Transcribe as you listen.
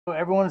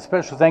Everyone, a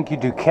special thank you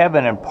to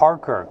Kevin in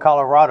Parker,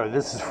 Colorado.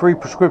 This is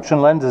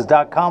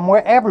freeprescriptionlenses.com,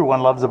 where everyone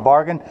loves a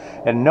bargain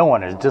and no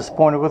one is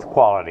disappointed with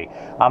quality.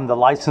 I'm the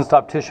licensed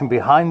optician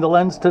behind the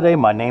lens today.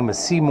 My name is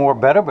Seymour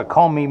Better, but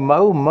call me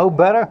Mo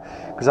Better,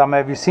 because I'm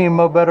have you seen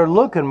Mo Better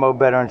looking Mo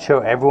Better and show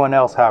everyone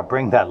else how I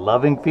bring that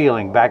loving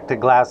feeling back to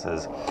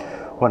glasses.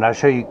 When I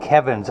show you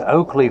Kevin's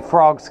Oakley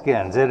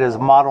Frogskins, it is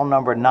model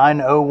number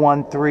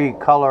 9013,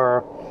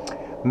 color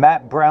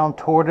Matte Brown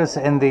Tortoise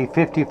in the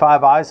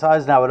 55 eye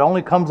size. Now it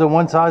only comes in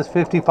one size,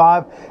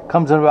 55.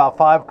 Comes in about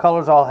 5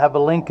 colors. I'll have a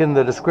link in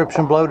the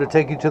description below to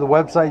take you to the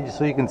website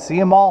so you can see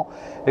them all.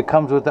 It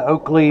comes with the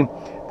Oakley.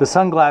 The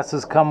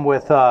sunglasses come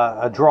with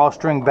a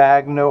drawstring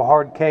bag, no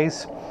hard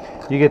case.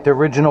 You get the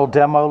original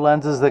demo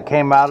lenses that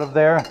came out of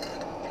there.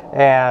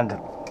 And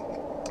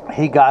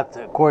he got,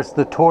 of course,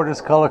 the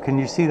tortoise color. Can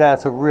you see that?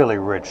 It's a really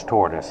rich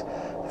tortoise.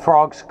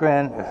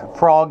 Frogskins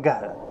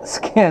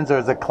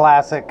is a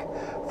classic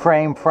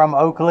frame from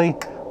Oakley.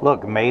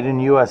 Look, made in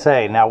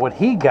USA. Now what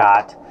he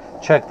got,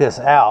 check this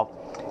out,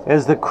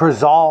 is the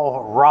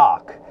Crizal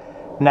Rock.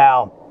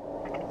 Now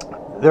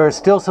there is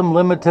still some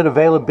limited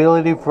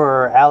availability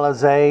for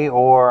Alizé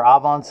or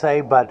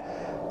Avancé, but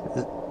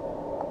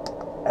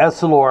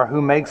Essilor,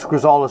 who makes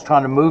Crizal, is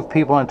trying to move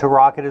people into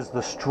rock. It is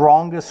the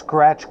strongest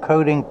scratch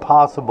coating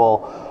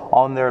possible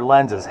on their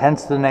lenses,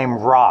 hence the name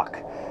Rock.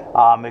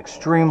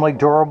 Extremely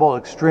durable,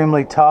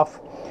 extremely tough,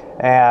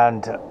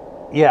 and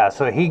yeah,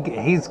 so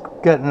he's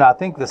getting, I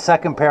think, the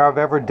second pair I've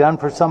ever done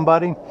for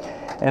somebody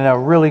in a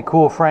really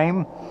cool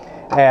frame.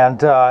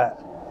 And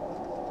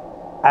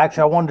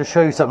actually, I wanted to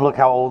show you something. Look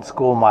how old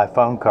school my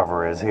phone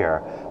cover is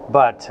here.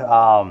 But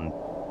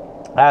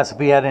asked if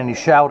he had any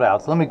shout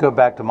outs. Let me go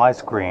back to my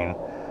screen.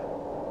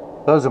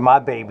 Those are my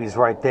babies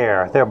right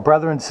there. They're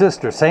brother and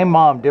sister, same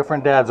mom,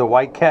 different dads, a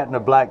white cat and a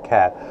black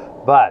cat.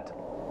 But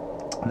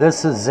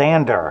this is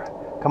Xander.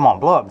 Come on,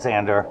 blow up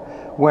Xander.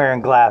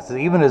 Wearing glasses.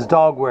 Even his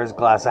dog wears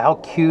glasses. How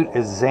cute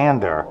is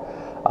Xander?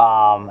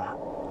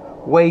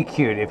 Way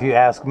cute, if you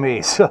ask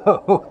me. So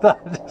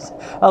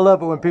I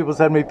love it when people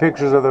send me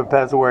pictures of their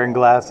pets wearing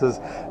glasses.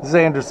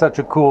 Xander's such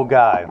a cool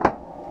guy.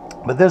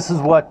 But this is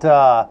what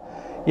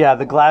yeah,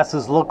 the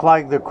glasses look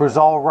like. The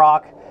Crizal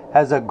Rock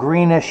has a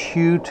greenish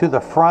hue to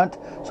the front,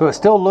 so it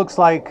still looks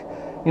like,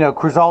 you know,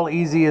 Crizal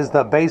Easy is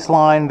the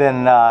baseline,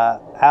 then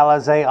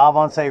Alizé,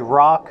 Avancé,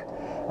 Rock.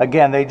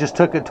 Again, they just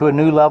took it to a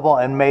new level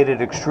and made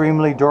it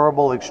extremely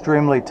durable,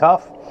 extremely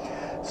tough.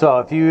 So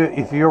if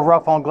you're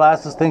rough on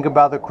glasses, think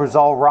about the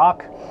Crizal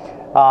Rock.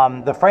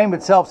 The frame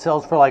itself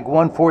sells for like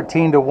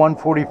 $114 to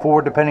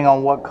 $144, depending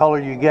on what color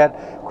you get.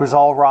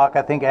 Crizal Rock,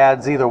 I think,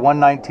 adds either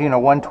 $119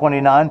 or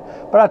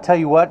 $129. But I'll tell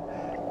you what,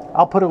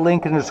 I'll put a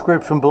link in the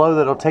description below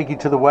that'll take you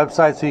to the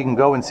website so you can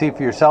go and see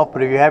for yourself.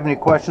 But if you have any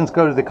questions,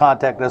 go to the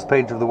contact us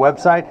page of the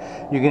website.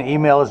 You can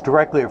email us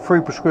directly at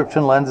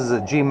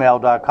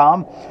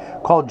freeprescriptionlenses@gmail.com.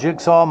 Call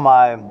Jigsaw,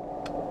 my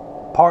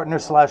partner /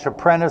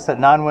 apprentice, at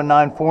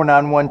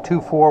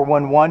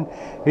 919-491-2411.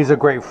 He's a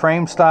great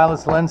frame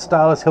stylist, lens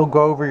stylist. He'll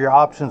go over your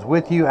options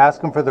with you.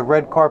 Ask him for the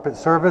red carpet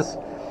service.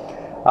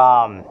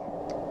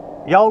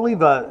 Y'all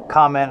leave a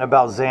comment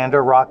about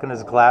Xander rocking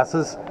his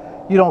glasses.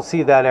 You don't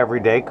see that every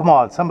day. Come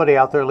on, somebody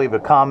out there leave a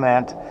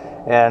comment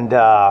and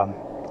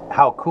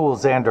how cool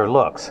Xander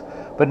looks.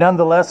 But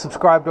nonetheless,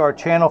 subscribe to our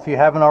channel if you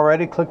haven't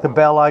already. Click the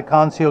bell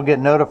icon so you'll get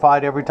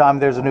notified every time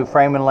there's a new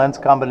frame and lens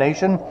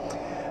combination.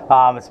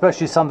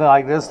 Especially something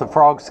like this, the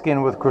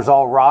Frogskin with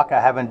Crizal Rock.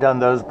 I haven't done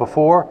those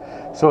before.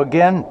 So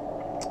again,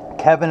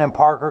 Kevin in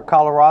Parker,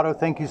 Colorado,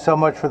 thank you so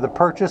much for the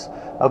purchase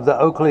of the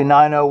Oakley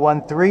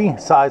 9013,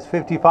 size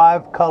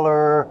 55,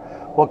 color,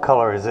 what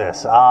color is this?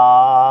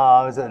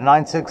 Is it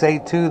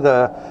 9682,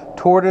 the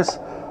Tortoise,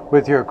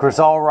 with your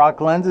Crizal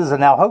Rock lenses.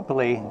 And now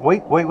hopefully,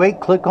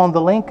 wait, click on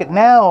the link.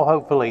 Now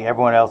hopefully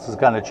everyone else has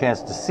gotten a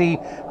chance to see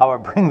how I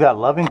bring that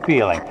loving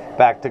feeling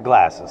back to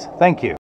glasses. Thank you.